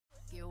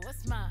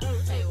what's mine?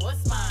 Hey,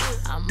 what's mine?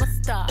 I'm a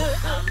star,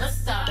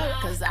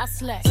 cause I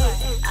slay,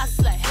 I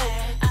slay,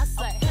 I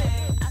slay.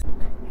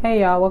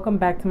 Hey y'all, welcome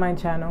back to my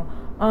channel.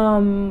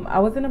 I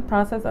was in the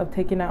process of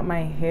taking out my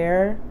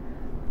hair,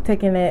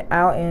 taking it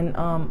out, and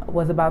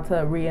was about to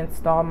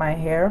reinstall my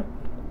hair.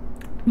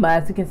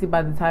 But as you can see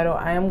by the title,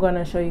 I am going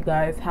to show you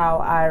guys how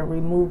I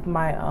remove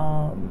my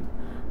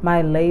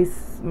my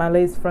lace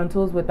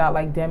frontals without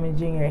like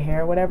damaging your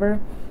hair or whatever.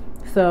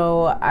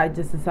 So I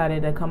just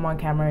decided to come on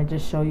camera and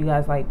just show you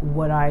guys like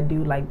what I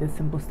do, like the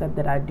simple step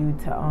that I do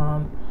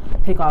to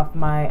take off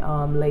my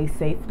lace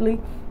safely.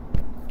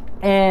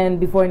 And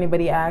before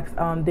anybody asks,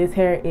 this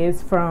hair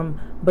is from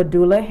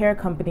BuLaDou Hair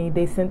company.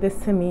 They sent this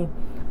to me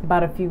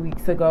about a few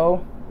weeks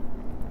ago,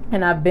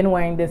 and I've been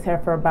wearing this hair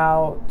for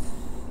about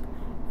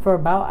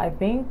I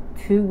think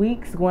 2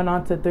 weeks, going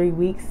on to 3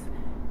 weeks.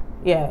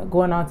 Yeah,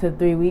 going on to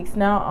 3 weeks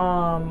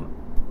now.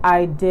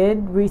 I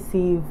did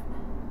receive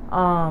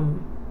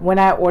when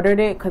I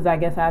ordered it, because I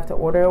guess I have to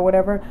order or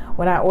whatever.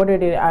 When I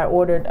ordered it, I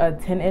ordered a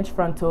 10-inch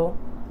frontal,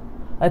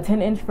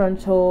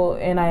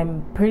 and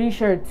I'm pretty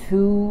sure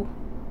two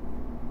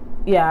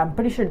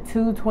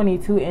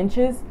 22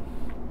 inches.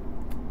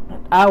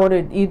 I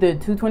ordered either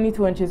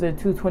 222 inches or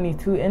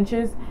 222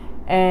 inches.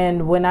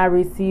 And when I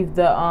received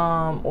the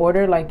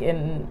order, like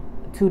in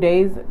 2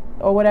 days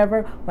or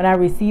whatever, when I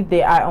received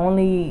it,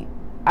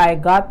 I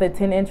got the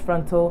 10-inch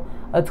frontal,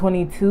 a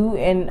 22,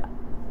 and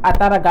I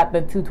thought I got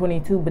the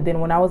 222, but then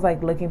when I was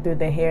like looking through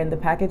the hair in the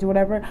package or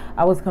whatever,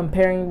 I was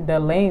comparing the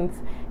lengths,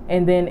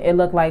 and then it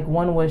looked like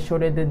one was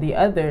shorter than the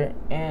other,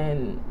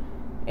 and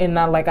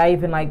I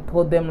even like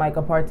pulled them like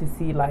apart to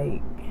see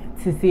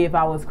if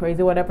I was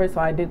crazy or whatever.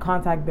 So I did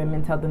contact them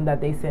and tell them that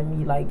they sent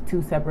me like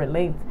 2 separate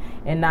lengths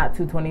and not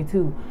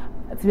 222.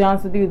 To be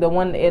honest with you, the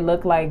one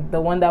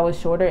that was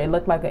shorter, it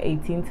looked like an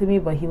 18 to me,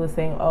 but he was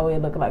saying, oh, it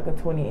looked like a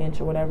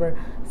 20-inch or whatever.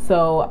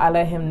 So I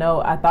let him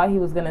know. I thought he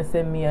was gonna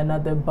send me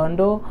another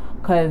bundle,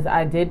 because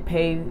I did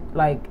pay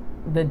like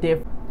the diff.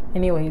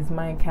 Anyways,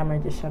 my camera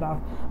just shut off.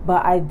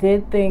 But I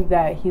did think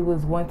that he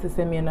was going to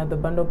send me another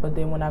bundle, but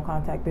then when I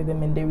contacted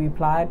them and they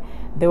replied,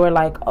 they were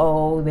like,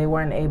 oh, they're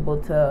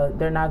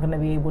not going to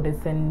be able to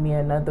send me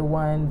another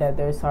one, that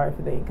they're sorry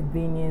for the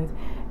inconvenience.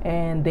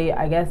 And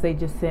I guess they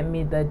just sent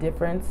me the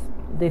difference.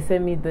 They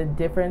sent me the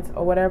difference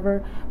or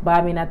whatever. But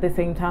I mean, at the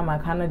same time, I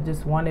kind of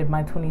just wanted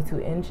my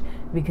 22-inch,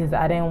 because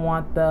I didn't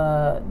want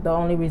the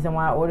only reason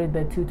why I ordered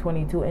the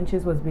 222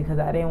 inches was because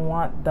I didn't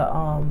want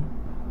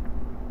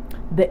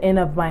the end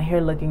of my hair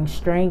looking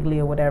strangly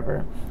or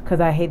whatever, because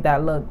I hate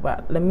that look.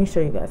 But let me show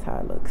you guys how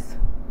it looks.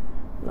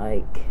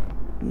 Like,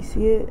 you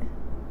see it?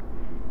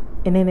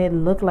 And then it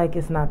looked like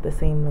it's not the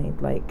same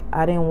length. Like,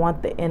 I didn't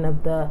want the end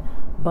of the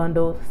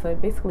bundle, so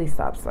it basically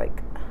stops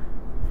like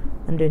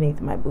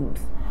underneath my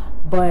boobs.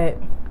 But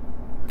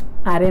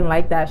I didn't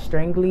like that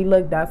strangly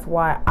look. That's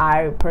why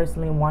I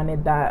personally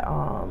wanted that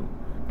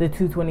the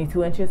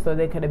 222 inches, so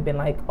they could have been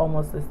like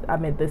almost the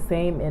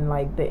same, and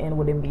like the end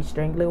wouldn't be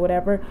strangly or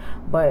whatever.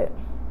 But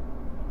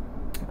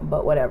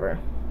whatever.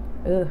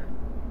 Ugh.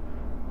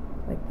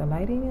 Like, the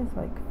lighting is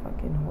like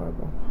fucking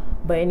horrible.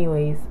 But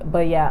anyways,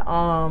 but yeah,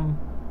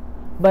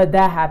 but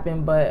that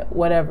happened, but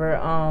whatever.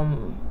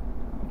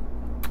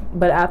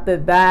 But after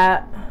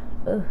that,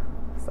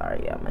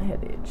 sorry, yeah, my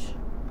head itch.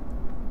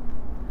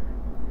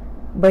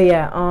 But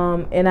yeah,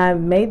 and I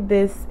made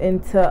this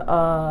into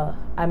a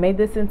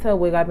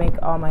wig. I make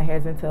all my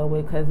hairs into a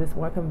wig because it's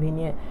more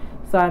convenient.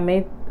 So I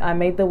made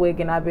the wig,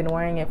 and I've been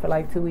wearing it for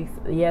like 2 weeks.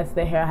 Yes,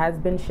 the hair has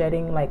been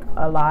shedding like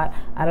a lot.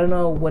 I don't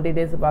know what it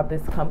is about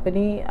this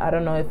company. I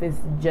don't know if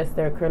it's just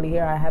their curly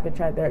hair. I haven't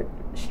tried their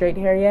straight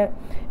hair yet.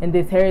 And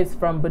this hair is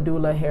from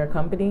BuLaDou Hair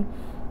company.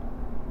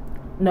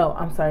 No,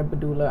 I'm sorry,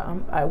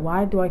 BuLaDou.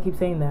 Why do I keep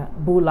saying that?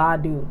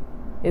 BuLaDou.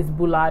 It's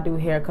BuLaDou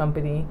Hair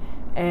company.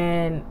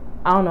 And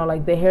I don't know,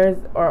 like, the hairs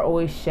are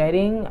always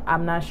shedding.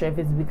 I'm not sure if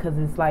it's because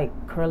it's like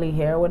curly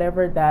hair or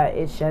whatever that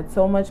it sheds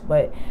so much,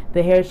 but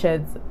the hair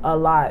sheds a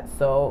lot.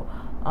 So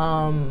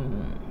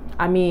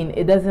I mean,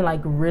 it doesn't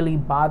like really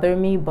bother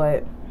me,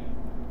 but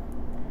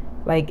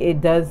like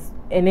it does,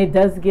 and it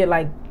does get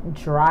like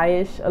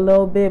dryish a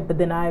little bit, but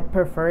then I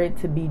prefer it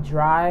to be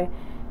dry,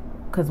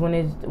 because when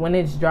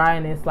it's dry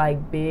and it's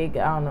like big,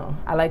 I don't know,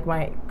 I like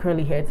my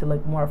curly hair to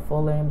look more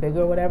fuller and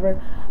bigger or whatever.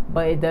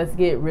 But it does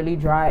get really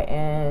dry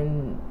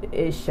and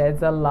it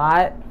sheds a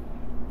lot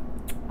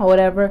or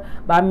whatever.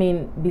 But I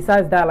mean,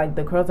 besides that, like,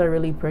 the curls are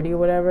really pretty or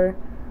whatever.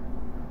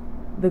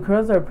 The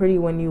curls are pretty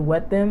when you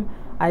wet them.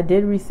 I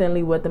did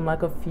recently wet them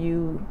like a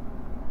few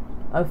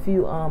I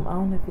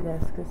don't know if you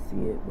guys could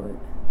see it, but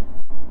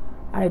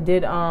I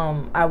did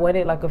I wet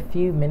it like a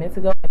few minutes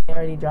ago, and it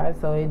already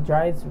dried, so it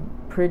dries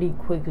pretty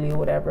quickly or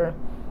whatever.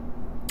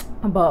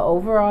 But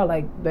overall,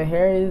 like, the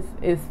hair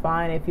is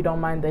fine if you don't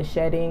mind the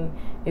shedding.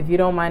 If you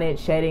don't mind it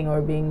shedding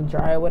or being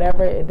dry or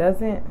whatever, it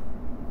doesn't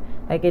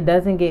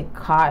get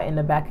caught in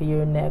the back of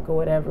your neck or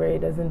whatever.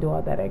 It doesn't do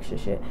all that extra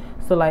shit.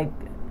 So like,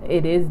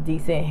 it is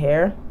decent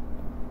hair.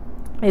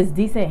 It's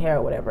decent hair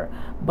or whatever.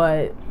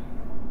 But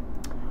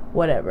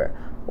whatever.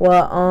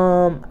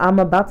 Well, I'm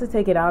about to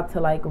take it out to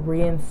like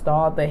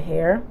reinstall the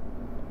hair,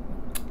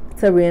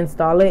 to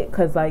reinstall it,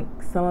 because like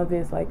some of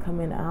it's like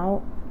coming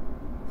out,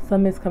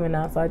 some is coming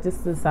out, so I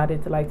just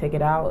decided to like take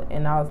it out,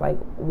 and I was like,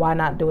 why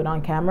not do it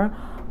on camera?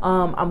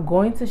 I'm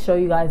going to show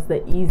you guys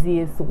the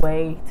easiest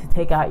way to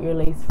take out your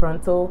lace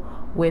frontal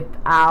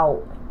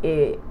without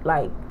it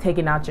like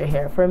taking out your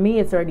hair. For me,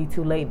 it's already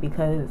too late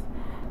because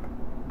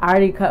I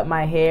already cut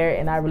my hair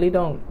and I really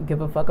don't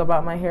give a fuck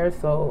about my hair.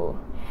 So,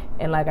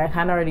 and like I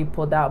kind of already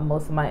pulled out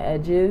most of my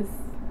edges.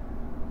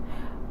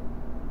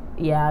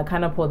 Yeah, I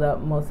kind of pulled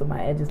up most of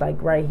my edges,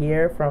 like right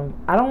here from,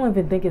 I don't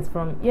even think it's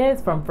from, yeah,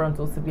 it's from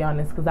frontals, to be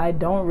honest, because I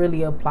don't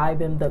really apply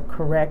them the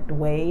correct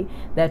way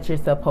that you're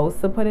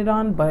supposed to put it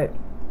on. But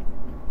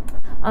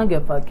I don't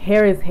give a fuck.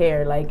 Hair is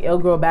hair. Like, it'll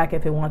grow back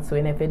if it wants to,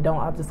 and if it don't,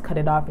 I'll just cut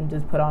it off and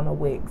just put on a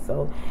wig.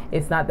 So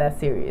it's not that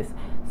serious.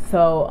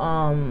 So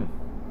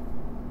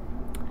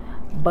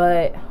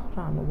but hold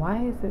on,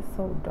 why is it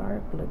so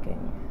dark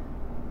looking?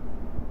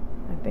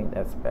 I think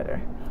that's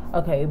better.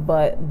 Okay,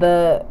 but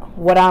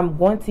what I'm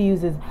going to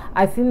use is,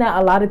 I've seen that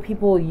a lot of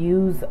people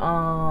use,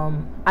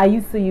 I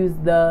used to use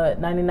the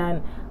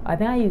 99, I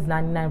think I use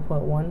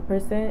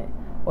 99.1%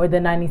 or the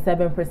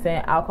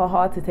 97%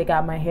 alcohol to take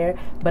out my hair.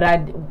 But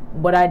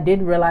what I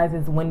did realize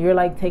is when you're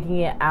like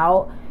taking it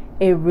out,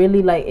 it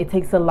really like, it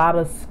takes a lot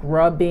of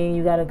scrubbing.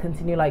 You got to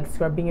continue like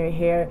scrubbing your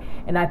hair,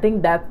 and I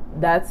think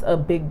that's a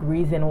big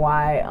reason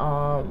why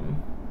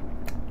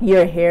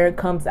your hair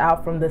comes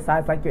out from the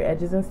sides, like your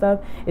edges and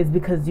stuff, is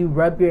because you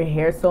rub your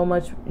hair so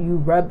much, you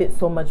rub it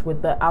so much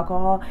with the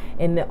alcohol,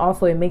 and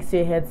also it makes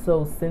your head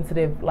so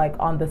sensitive like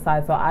on the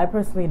side. So I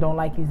personally don't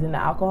like using the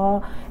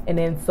alcohol. And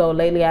then so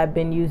lately I've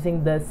been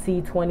using the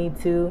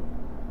C22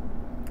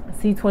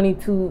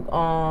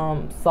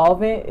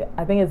 solvent.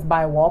 I think it's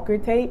by Walker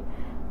Tape.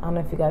 I don't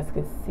know if you guys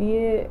could see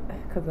it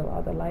because of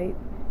all the light.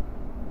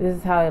 This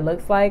is how it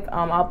looks like.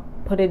 I'll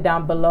put it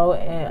down below,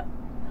 and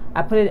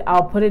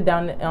I'll put it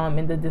down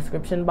in the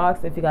description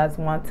box if you guys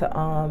want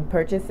to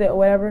purchase it or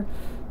whatever.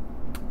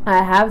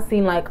 I have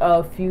seen like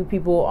a few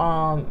people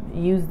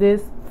use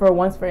this.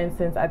 For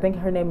instance, I think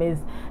her name is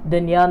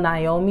Danielle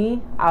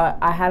Naomi.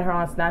 I had her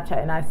on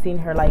Snapchat, and I seen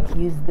her like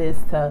use this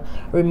to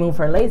remove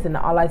her lace, and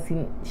all I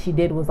seen she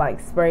did was like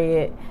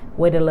spray it,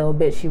 wait a little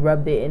bit, she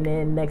rubbed it, and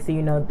then next thing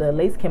you know, the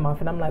lace came off,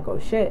 and I'm like, oh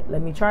shit,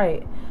 let me try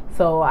it.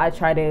 So I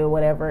tried it or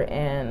whatever,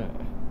 and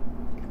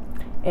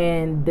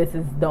this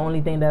is the only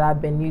thing that I've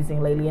been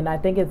using lately, and I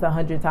think it's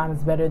 100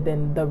 times better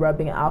than the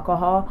rubbing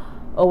alcohol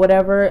or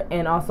whatever,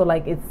 and also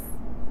like it's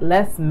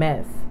less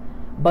mess.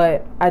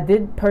 But I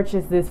did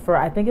purchase this for,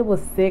 I think it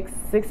was $6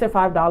 or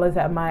 $5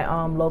 at my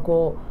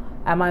local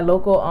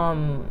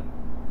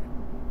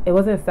it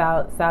wasn't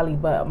Sally,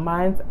 but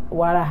mine's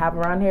what I have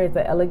around here is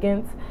the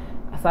Elegance.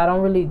 So I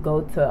don't really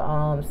go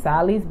to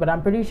Sally's, but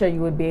I'm pretty sure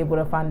you would be able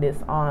to find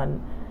this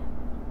on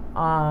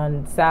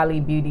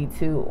Sally Beauty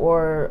too,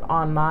 or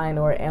online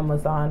or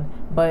Amazon.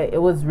 But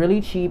it was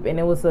really cheap, and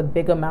it was a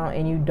big amount,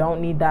 and you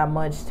don't need that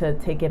much to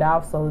take it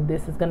out. So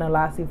this is gonna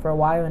last you for a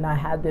while, and I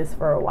had this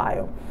for a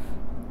while.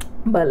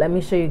 But let me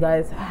show you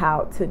guys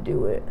how to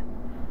do it.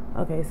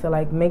 Okay, so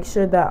like make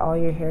sure that all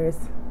your hair is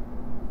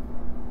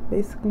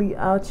basically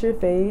out your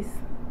face,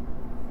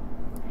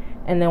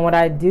 and then what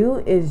I do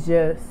is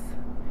just,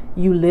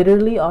 you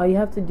literally, all you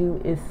have to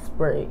do is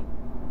spray.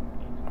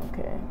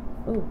 Okay.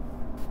 Ooh.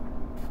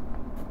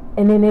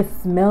 And then it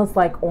smells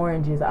like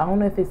oranges. I don't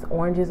know if it's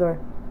oranges or,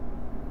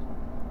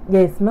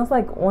 yeah, it smells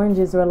like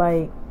oranges, or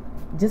like,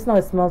 just know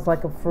it smells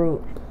like a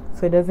fruit,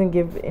 so it doesn't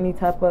give any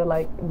type of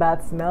like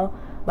bad smell.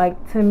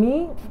 Like, to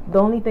me, the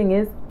only thing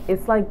is,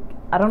 it's like,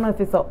 I don't know if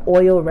it's an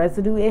oil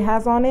residue it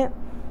has on it.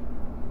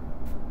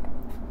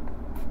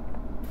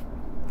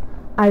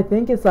 I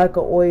think it's like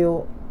an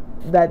oil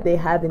that they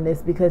have in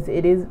this, because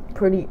it is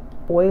pretty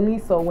oily.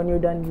 So when you're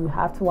done, you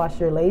have to wash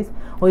your lace.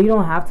 Well, you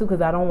don't have to,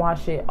 because I don't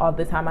wash it all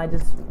the time. I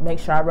just make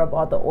sure I rub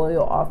all the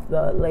oil off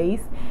the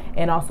lace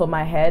and also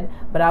my head.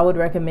 But I would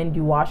recommend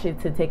you wash it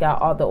to take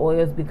out all the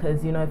oils,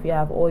 because you know, if you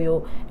have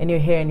oil in your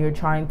hair and you're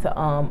trying to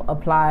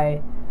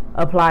apply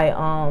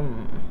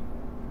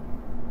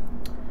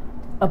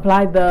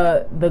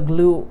the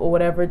glue or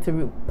whatever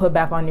to put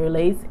back on your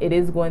lace, it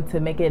is going to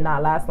make it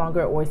not last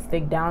longer or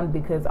stick down,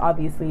 because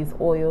obviously it's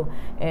oil,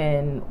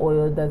 and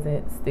oil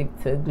doesn't stick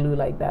to glue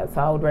like that. So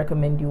I would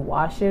recommend you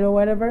wash it or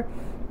whatever.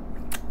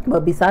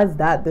 But besides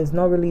that, there's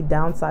no really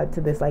downside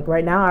to this. Like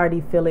right now, I already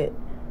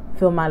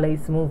feel my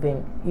lace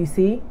moving. You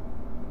see?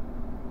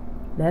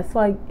 That's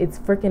like, it's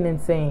freaking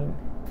insane.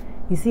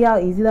 You see how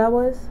easy that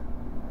was?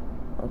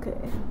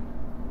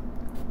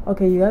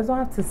 Okay, you guys don't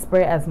have to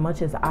spray as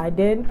much as I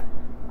did.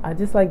 I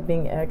just like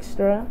being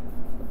extra.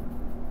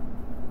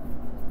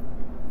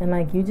 And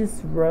like, you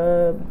just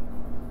rub,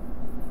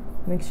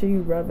 make sure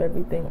you rub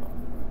everything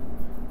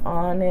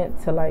on it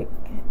to like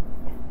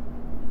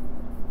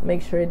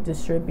make sure it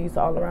distributes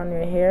all around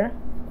your hair.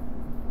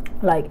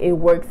 Like, it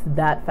works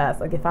that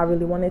fast. Like, if I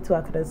really wanted to,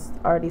 I could have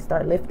already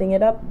started lifting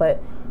it up,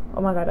 but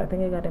oh my god, I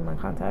think I got it in my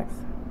contacts.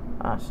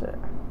 Oh shit.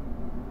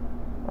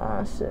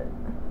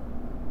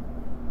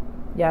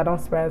 yeah, I don't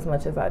spray as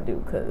much as I do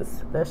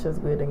because that's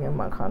just getting in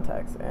my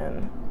contacts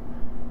and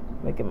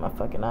making my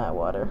fucking eye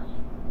water.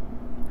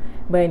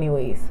 But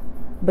anyways,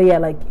 but yeah,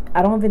 like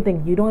I don't even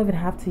think you don't even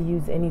have to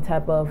use any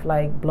type of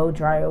like blow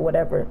dryer or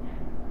whatever,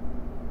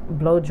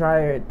 blow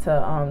dryer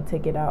to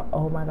take it out.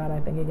 Oh my god, I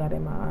think it got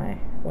in my eye.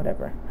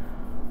 Whatever.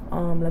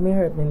 Let me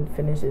hurry up and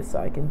finish this so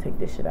I can take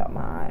this shit out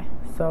my eye.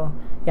 So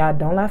yeah,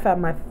 don't laugh at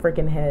my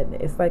freaking head.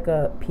 It's like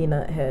a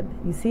peanut head.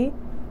 You see?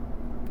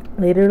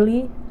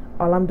 Literally,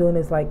 all I'm doing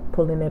is like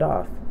pulling it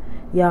off.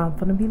 Yeah, I'm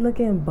gonna be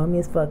looking bummy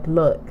as fuck.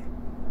 Look.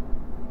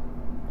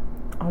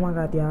 Oh my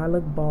god, yeah, I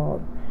look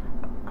bald.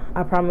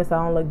 I promise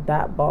I don't look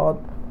that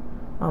bald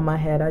on my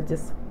head. I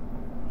just,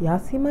 y'all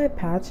see my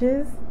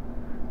patches?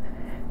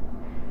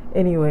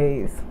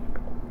 Anyways,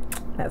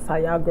 that's how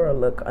y'all girl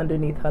look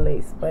underneath her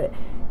lace. But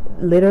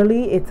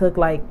literally, it took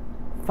like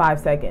 5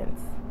 seconds.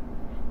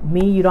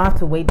 Me, you don't have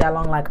to wait that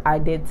long like I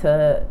did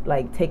to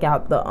like take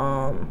out the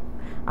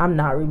I'm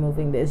not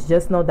removing this.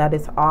 Just know that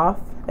it's off.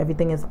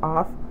 Everything is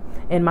off.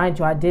 And mind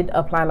you, I did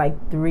apply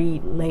like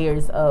 3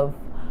 layers of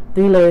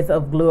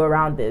glue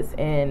around this,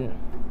 and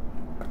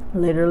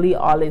literally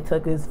all it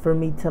took is for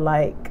me to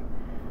like,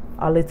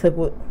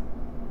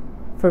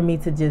 for me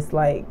to just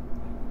like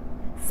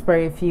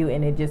spray a few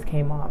and it just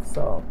came off.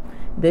 So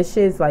this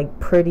shit is like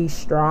pretty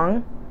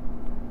strong.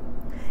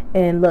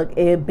 And look,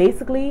 it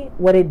basically,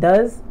 what it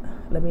does,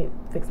 let me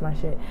fix my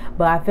shit,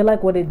 but I feel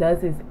like what it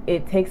does is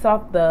it takes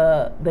off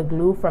the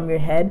glue from your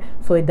head,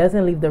 so it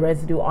doesn't leave the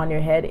residue on your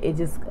head. It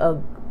just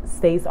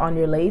stays on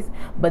your lace.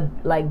 But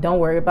like, don't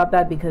worry about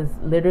that, because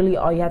literally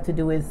all you have to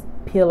do is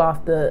peel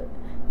off the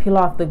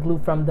glue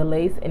from the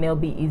lace, and it'll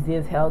be easy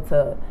as hell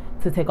to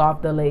take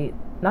off the lace,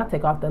 not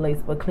take off the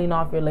lace, but clean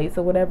off your lace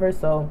or whatever.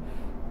 So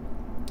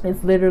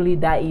it's literally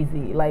that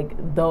easy. Like,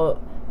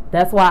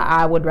 that's why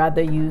I would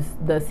rather use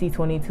the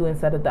C22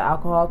 instead of the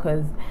alcohol,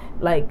 because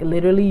like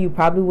literally you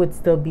probably would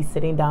still be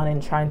sitting down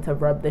and trying to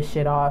rub the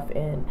shit off,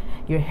 and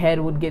your head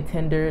would get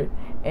tender,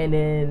 and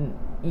then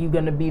you're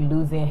gonna be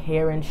losing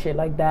hair and shit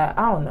like that.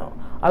 I don't know.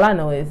 All I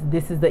know is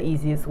this is the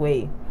easiest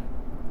way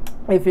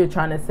if you're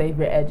trying to save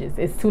your edges.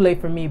 It's too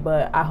late for me,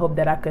 but I hope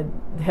that I could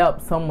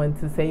help someone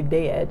to save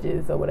their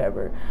edges or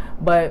whatever.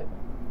 But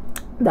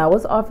that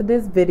was all for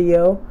this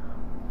video,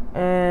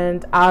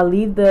 and I'll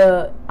leave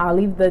the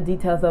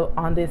details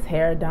on this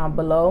hair down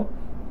below,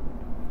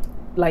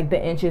 like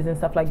the inches and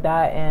stuff like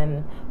that,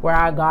 and where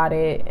I got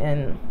it,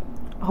 and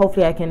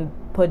hopefully I can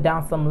put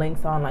down some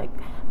links on like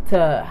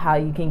to how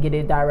you can get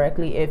it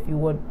directly if you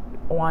would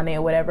want it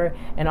or whatever.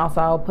 And also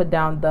I'll put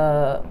down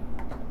the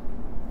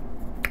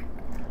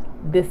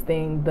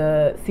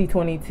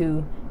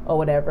C22 or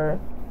whatever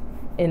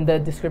in the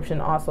description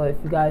also, if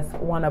you guys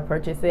want to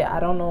purchase it. I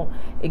don't know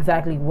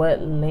exactly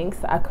what links.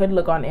 I could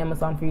look on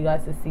Amazon for you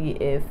guys to see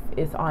if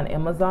it's on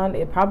Amazon.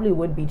 It probably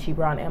would be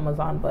cheaper on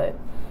Amazon, but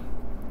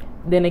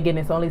then again,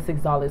 it's only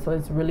 $6, so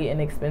it's really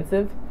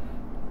inexpensive.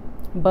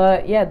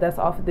 But yeah, that's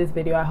all for this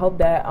video. I hope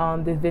that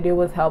this video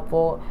was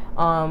helpful.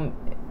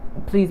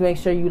 Please make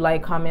sure you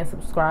like, comment,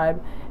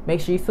 subscribe.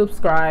 Make sure you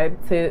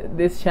subscribe to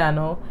this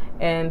channel,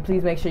 and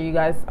please make sure you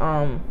guys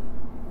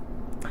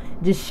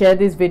just share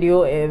this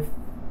video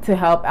to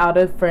help out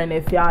a friend.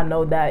 If y'all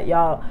know that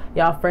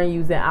y'all friend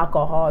using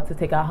alcohol to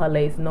take out her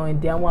lace,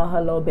 knowing damn well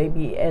her little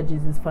baby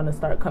edges is gonna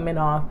start coming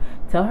off,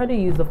 tell her to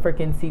use the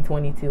freaking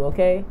C22.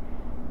 Okay,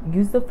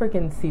 use the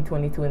freaking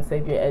C22 and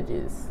save your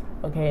edges.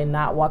 Okay, and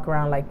not walk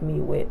around like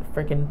me with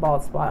freaking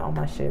bald spot on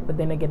my shit. But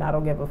then again, I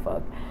don't give a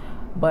fuck.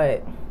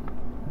 But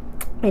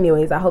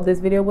anyways, I hope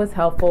this video was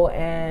helpful,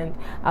 and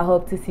I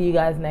hope to see you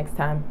guys next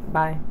time.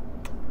 Bye.